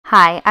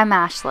Hi, I'm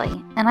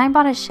Ashley, and I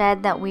bought a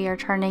shed that we are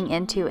turning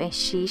into a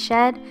she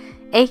shed,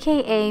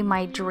 aka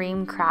my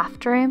dream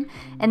craft room,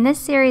 and this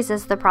series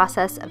is the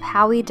process of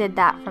how we did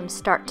that from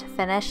start to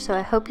finish, so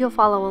I hope you'll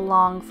follow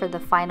along for the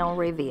final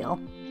reveal.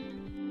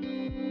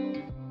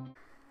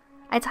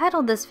 I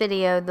titled this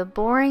video The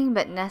Boring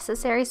But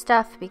Necessary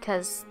Stuff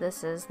because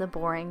this is the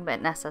boring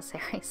but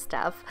necessary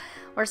stuff.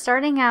 We're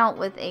starting out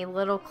with a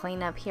little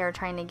cleanup here,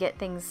 trying to get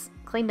things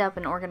cleaned up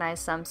and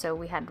organized some so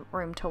we had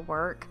room to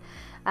work.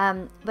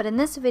 But in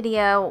this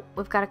video,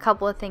 we've got a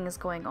couple of things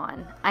going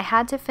on. I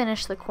had to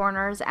finish the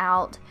corners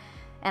out,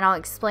 and I'll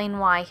explain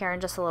why here in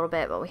just a little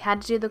bit, but we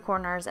had to do the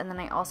corners, and then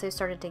I also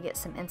started to get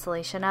some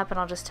insulation up, and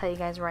I'll just tell you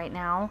guys right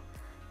now,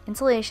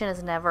 insulation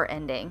is never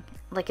ending.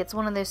 Like, it's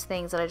one of those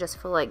things that I just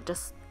feel like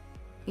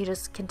you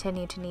just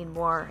continue to need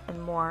more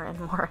and more and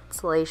more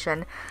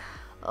insulation.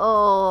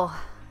 Oh,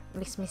 it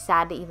makes me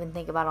sad to even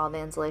think about all the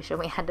insulation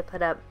we had to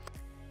put up.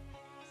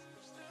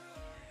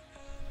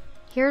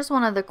 Here's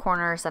one of the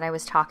corners that I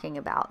was talking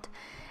about,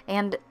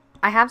 and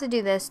I have to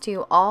do this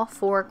to all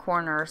four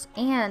corners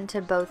and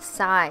to both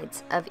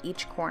sides of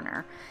each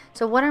corner.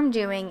 So what I'm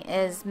doing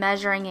is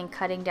measuring and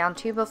cutting down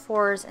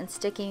 2x4s and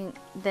sticking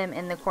them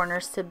in the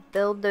corners to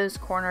build those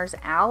corners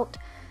out,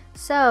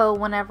 so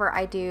whenever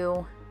I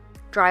do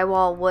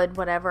drywall, wood,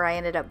 whatever I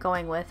ended up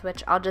going with,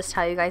 which I'll just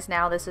tell you guys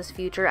now, this is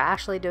future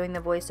Ashley doing the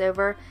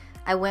voiceover,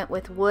 I went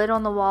with wood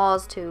on the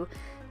walls to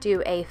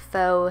do a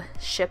faux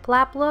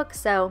shiplap look,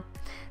 so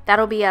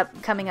that'll be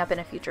coming up in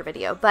a future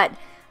video. But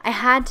I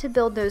had to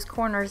build those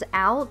corners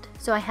out,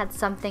 so I had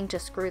something to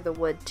screw the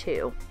wood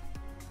to.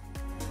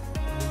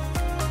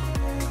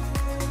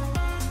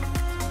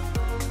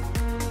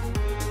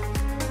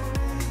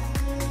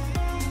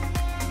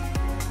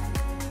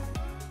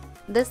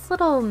 This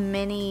little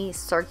mini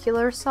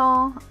circular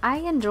saw, I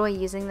enjoy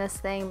using this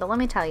thing, but let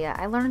me tell you,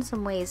 I learned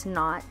some ways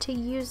not to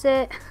use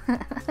it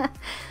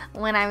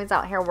when I was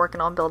out here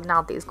working on building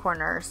out these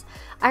corners.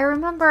 I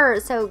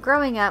remember, so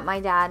growing up, my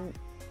dad,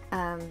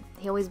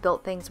 he always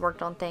built things,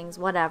 worked on things,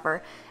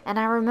 whatever, and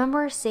I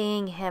remember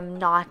seeing him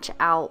notch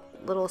out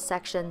little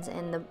sections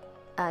in the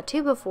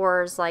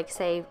 2x4s, like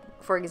say,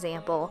 for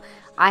example,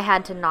 I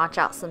had to notch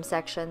out some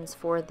sections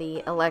for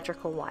the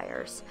electrical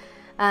wires.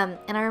 And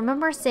I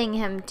remember seeing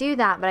him do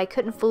that, but I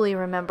couldn't fully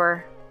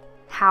remember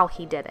how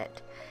he did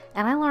it.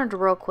 And I learned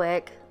real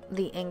quick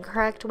the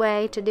incorrect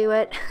way to do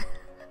it.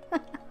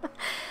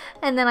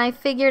 And then I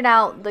figured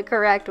out the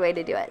correct way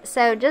to do it.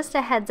 So just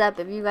a heads up,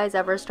 if you guys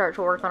ever start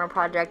to work on a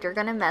project, you're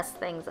going to mess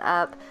things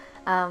up.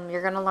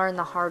 You're going to learn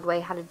the hard way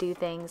how to do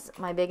things.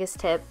 My biggest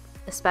tip,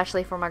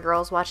 especially for my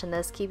girls watching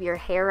this, keep your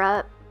hair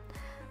up.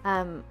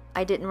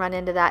 I didn't run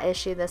into that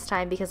issue this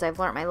time because I've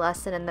learned my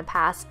lesson in the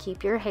past.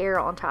 Keep your hair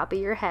on top of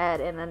your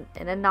head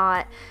in a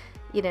knot.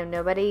 You know,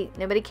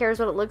 nobody cares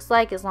what it looks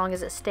like as long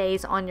as it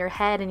stays on your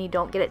head and you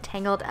don't get it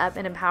tangled up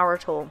in a power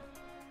tool.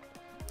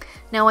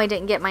 No, I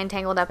didn't get mine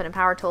tangled up in a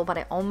power tool, but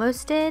I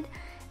almost did,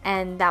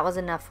 and that was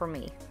enough for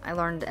me. I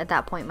learned at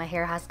that point my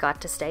hair has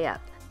got to stay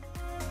up.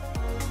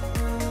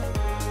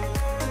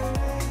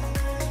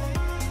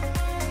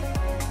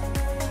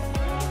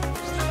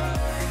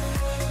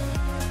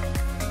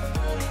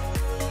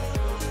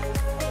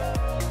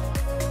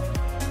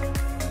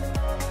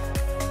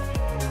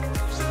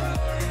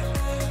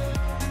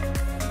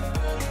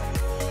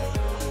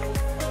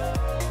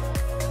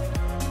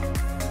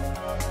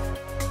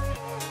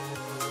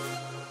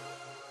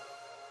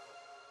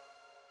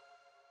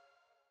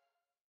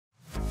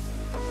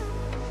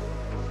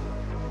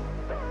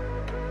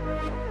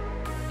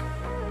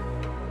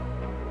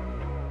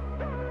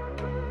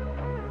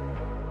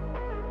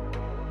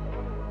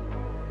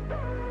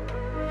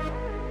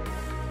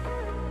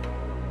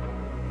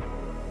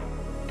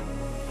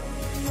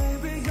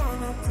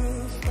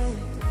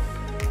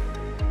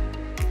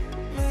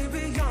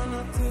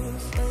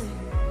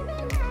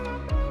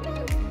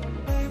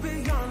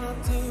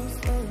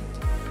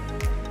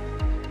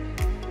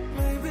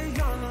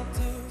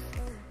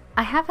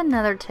 I have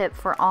another tip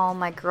for all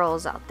my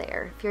girls out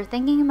there. If you're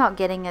thinking about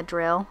getting a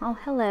drill, oh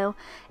hello,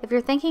 if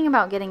you're thinking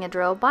about getting a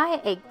drill, buy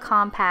a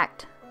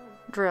compact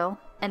drill,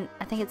 and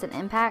I think it's an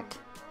impact.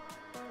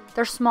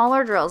 They're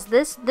smaller drills.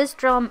 This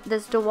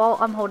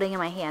DeWalt I'm holding in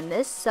my hand,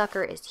 this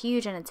sucker is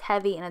huge and it's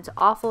heavy and it's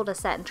awful to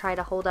set and try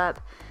to hold up.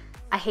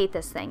 I hate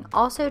this thing.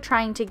 Also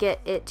trying to get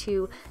it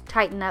to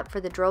tighten up for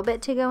the drill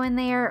bit to go in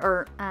there,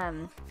 or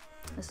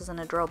this isn't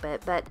a drill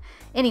bit, but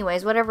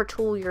anyways, whatever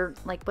tool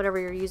whatever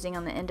you're using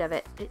on the end of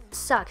it, it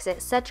sucks.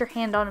 It sets your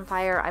hand on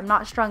fire. I'm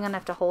not strong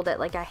enough to hold it.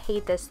 Like, I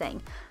hate this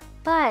thing.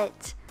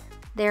 But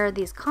there are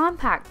these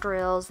compact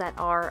drills that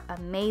are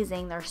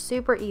amazing. They're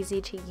super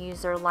easy to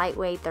use. They're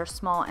lightweight, they're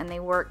small, and they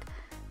work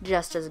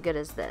just as good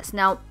as this.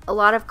 Now, a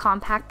lot of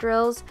compact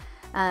drills,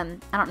 I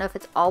don't know if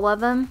it's all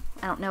of them.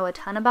 I don't know a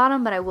ton about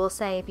them, but I will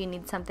say if you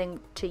need something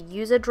to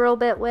use a drill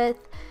bit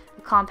with,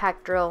 a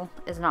compact drill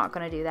is not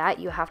going to do that.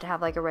 You have to have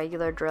like a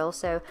regular drill,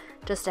 so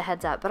just a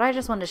heads up. But I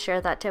just wanted to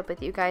share that tip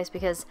with you guys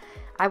because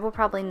I will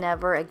probably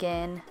never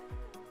again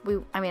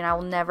I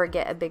will never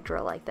get a big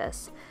drill like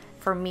this.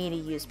 for me to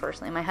use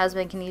personally. My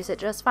husband can use it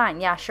just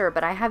fine. Yeah, sure,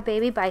 but I have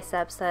baby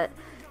biceps that,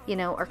 you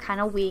know, are kind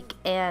of weak,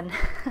 and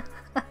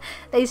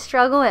they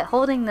struggle at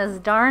holding this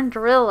darn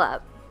drill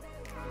up.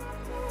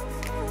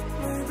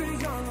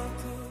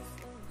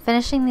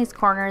 Finishing these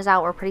corners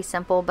out were pretty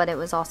simple, but it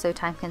was also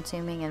time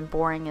consuming and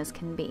boring as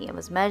can be. It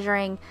was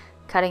measuring,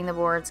 cutting the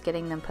boards,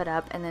 getting them put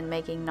up, and then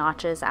making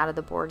notches out of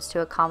the boards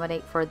to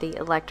accommodate for the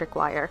electric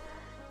wire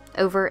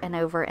over and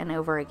over and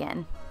over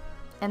again.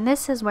 And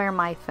this is where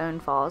my phone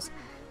falls,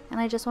 and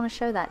I just want to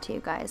show that to you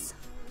guys.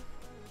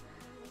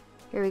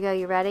 Here we go,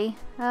 you ready?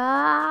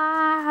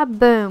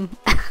 Boom.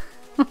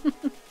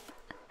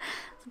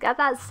 Got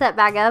that set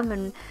back up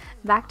and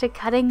back to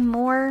cutting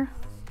more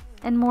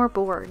and more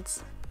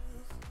boards.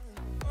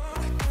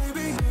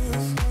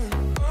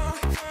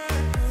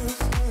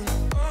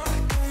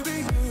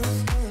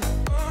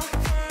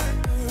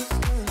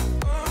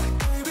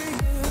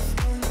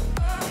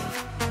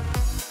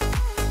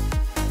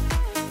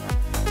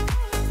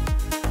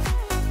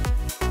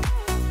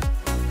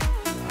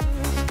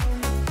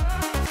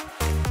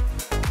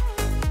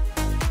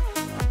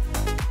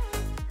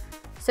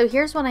 So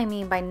here's what I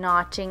mean by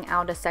notching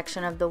out a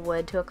section of the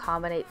wood to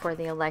accommodate for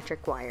the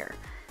electric wire.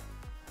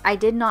 I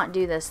did not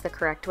do this the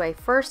correct way.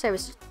 First, I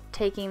was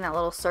taking that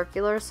little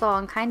circular saw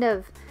and kind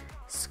of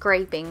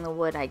scraping the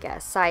wood, I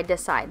guess, side to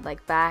side,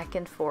 like back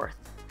and forth,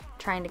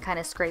 trying to kind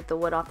of scrape the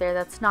wood off there.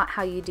 That's not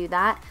how you do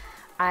that.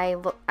 I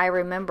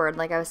remembered,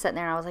 like I was sitting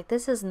there and I was like,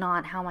 this is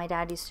not how my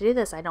dad used to do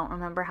this. I don't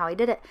remember how he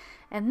did it.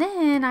 And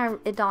then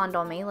it dawned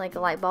on me, like a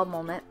light bulb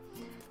moment.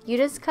 You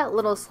just cut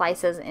little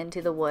slices into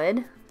the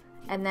wood,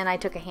 and then I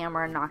took a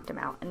hammer and knocked them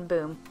out, and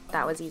boom,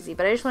 that was easy.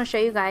 But I just want to show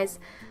you guys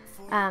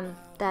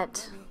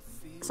that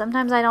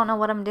sometimes I don't know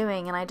what I'm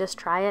doing, and I just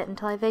try it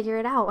until I figure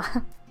it out.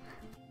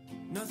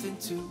 Nothing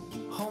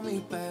to hold me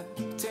back,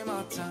 take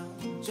my time,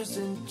 just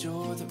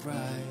enjoy the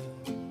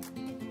ride.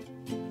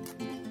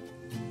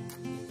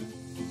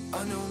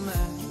 I know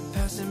man,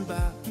 passing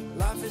by,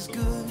 life is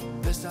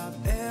good, best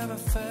I've ever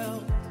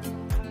felt.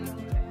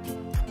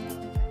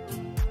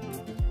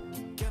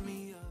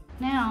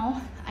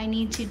 Now I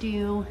need to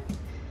do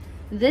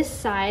this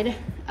side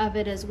of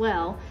it as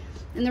well.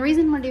 And the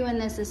reason we're doing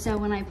this is so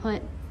when I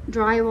put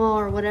drywall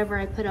or whatever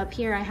I put up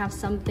here, I have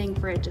something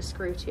for it to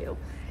screw to.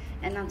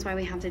 And that's why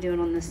we have to do it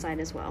on this side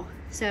as well.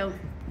 So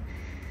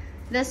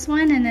this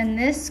one, and then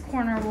this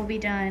corner will be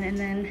done, and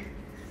then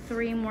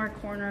 3 more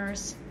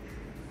corners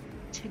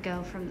to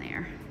go from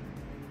there.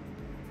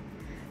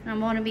 And I'm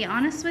going to be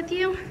honest with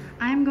you,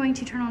 I'm going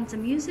to turn on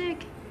some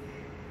music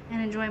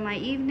and enjoy my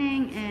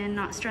evening and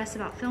not stress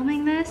about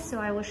filming this. So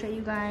I will show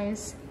you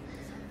guys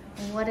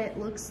what it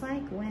looks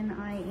like when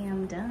I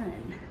am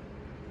done.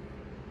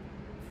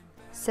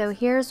 So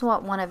here's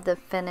what one of the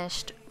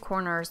finished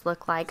corners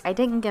look like. I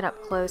didn't get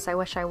up close, I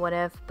wish I would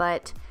have,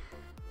 but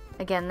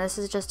again, this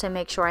is just to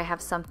make sure I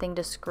have something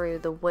to screw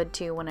the wood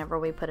to whenever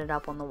we put it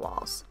up on the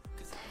walls.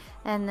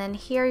 And then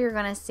here you're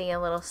gonna see a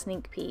little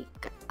sneak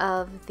peek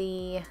of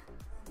the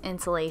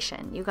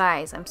insulation. You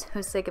guys, I'm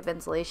so sick of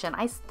insulation.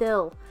 I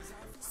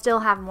still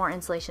have more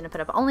insulation to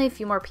put up. Only a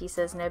few more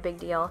pieces, no big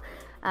deal.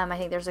 I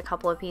think there's a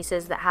couple of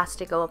pieces that has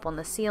to go up on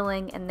the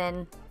ceiling, and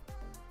then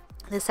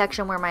the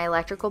section where my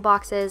electrical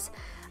box is,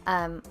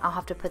 I'll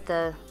have to put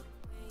the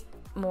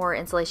more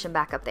insulation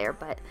back up there.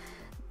 But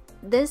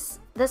this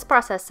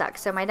process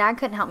sucks. So my dad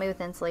couldn't help me with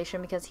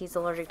insulation because he's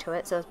allergic to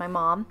it, so is my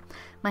mom.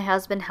 My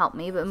husband helped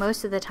me, but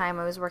most of the time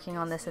I was working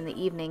on this in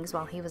the evenings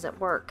while he was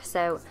at work.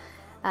 So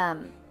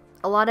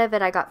a lot of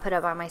it I got put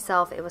up by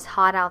myself. It was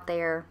hot out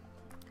there.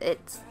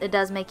 It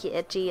does make you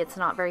itchy. It's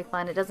not very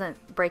fun. It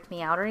doesn't break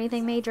me out or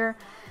anything major.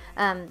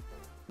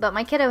 But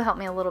my kiddo helped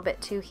me a little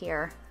bit too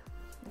here.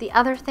 The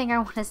other thing I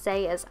want to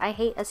say is I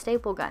hate a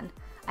staple gun.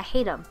 I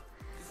hate them.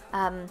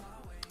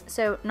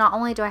 So not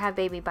only do I have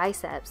baby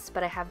biceps,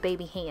 but I have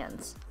baby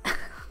hands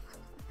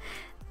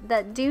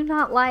that do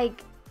not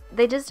like,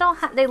 they just don't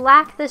have, they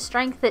lack the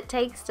strength it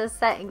takes to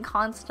set and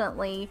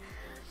constantly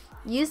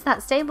use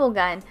that staple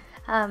gun.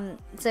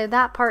 So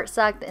that part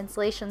sucked. The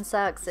insulation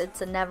sucks.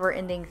 It's a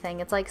never-ending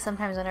thing. It's like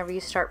sometimes whenever you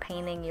start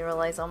painting, you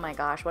realize, oh my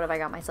gosh, what have I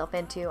got myself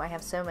into? I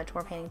have so much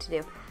more painting to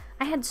do.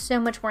 I had so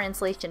much more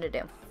insulation to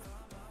do.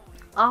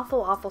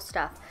 Awful, awful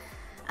stuff.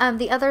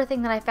 The other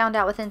thing that I found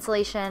out with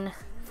insulation,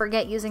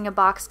 forget using a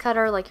box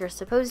cutter like you're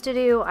supposed to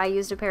do. I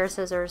used a pair of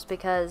scissors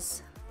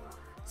because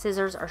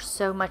scissors are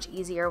so much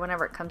easier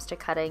whenever it comes to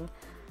cutting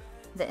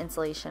the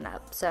insulation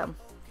up. So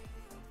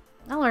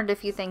I learned a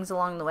few things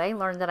along the way.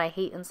 Learned that I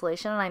hate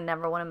insulation and I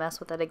never want to mess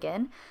with it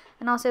again.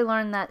 And also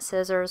learned that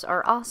scissors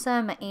are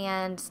awesome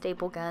and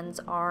staple guns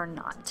are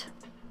not.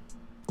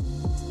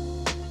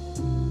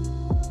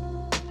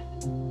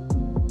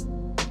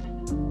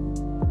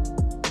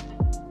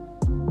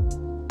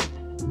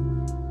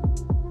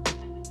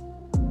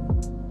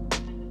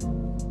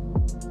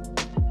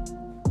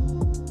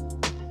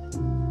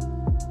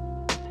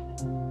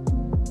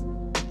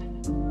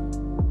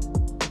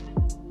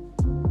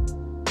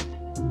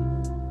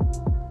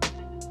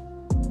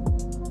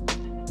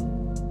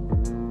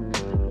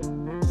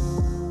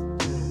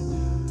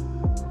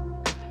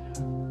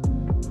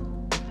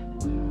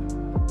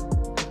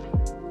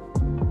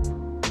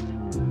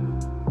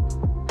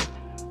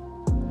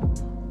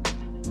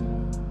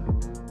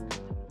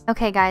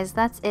 Okay guys,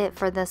 that's it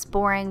for this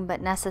boring but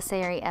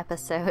necessary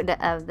episode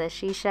of the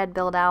She Shed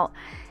build out.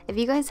 If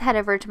you guys head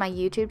over to my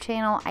YouTube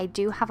channel, I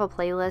do have a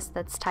playlist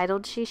that's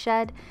titled She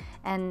Shed,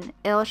 and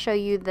it'll show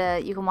you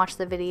you can watch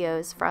the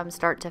videos from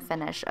start to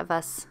finish of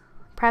us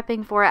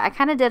prepping for it. I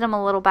kind of did them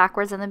a little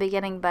backwards in the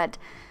beginning, but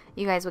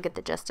you guys will get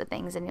the gist of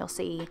things and you'll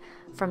see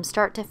from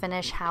start to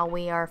finish how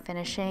we are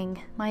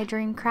finishing my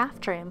dream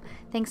craft room.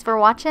 Thanks for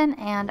watching,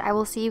 and I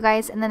will see you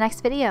guys in the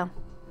next video.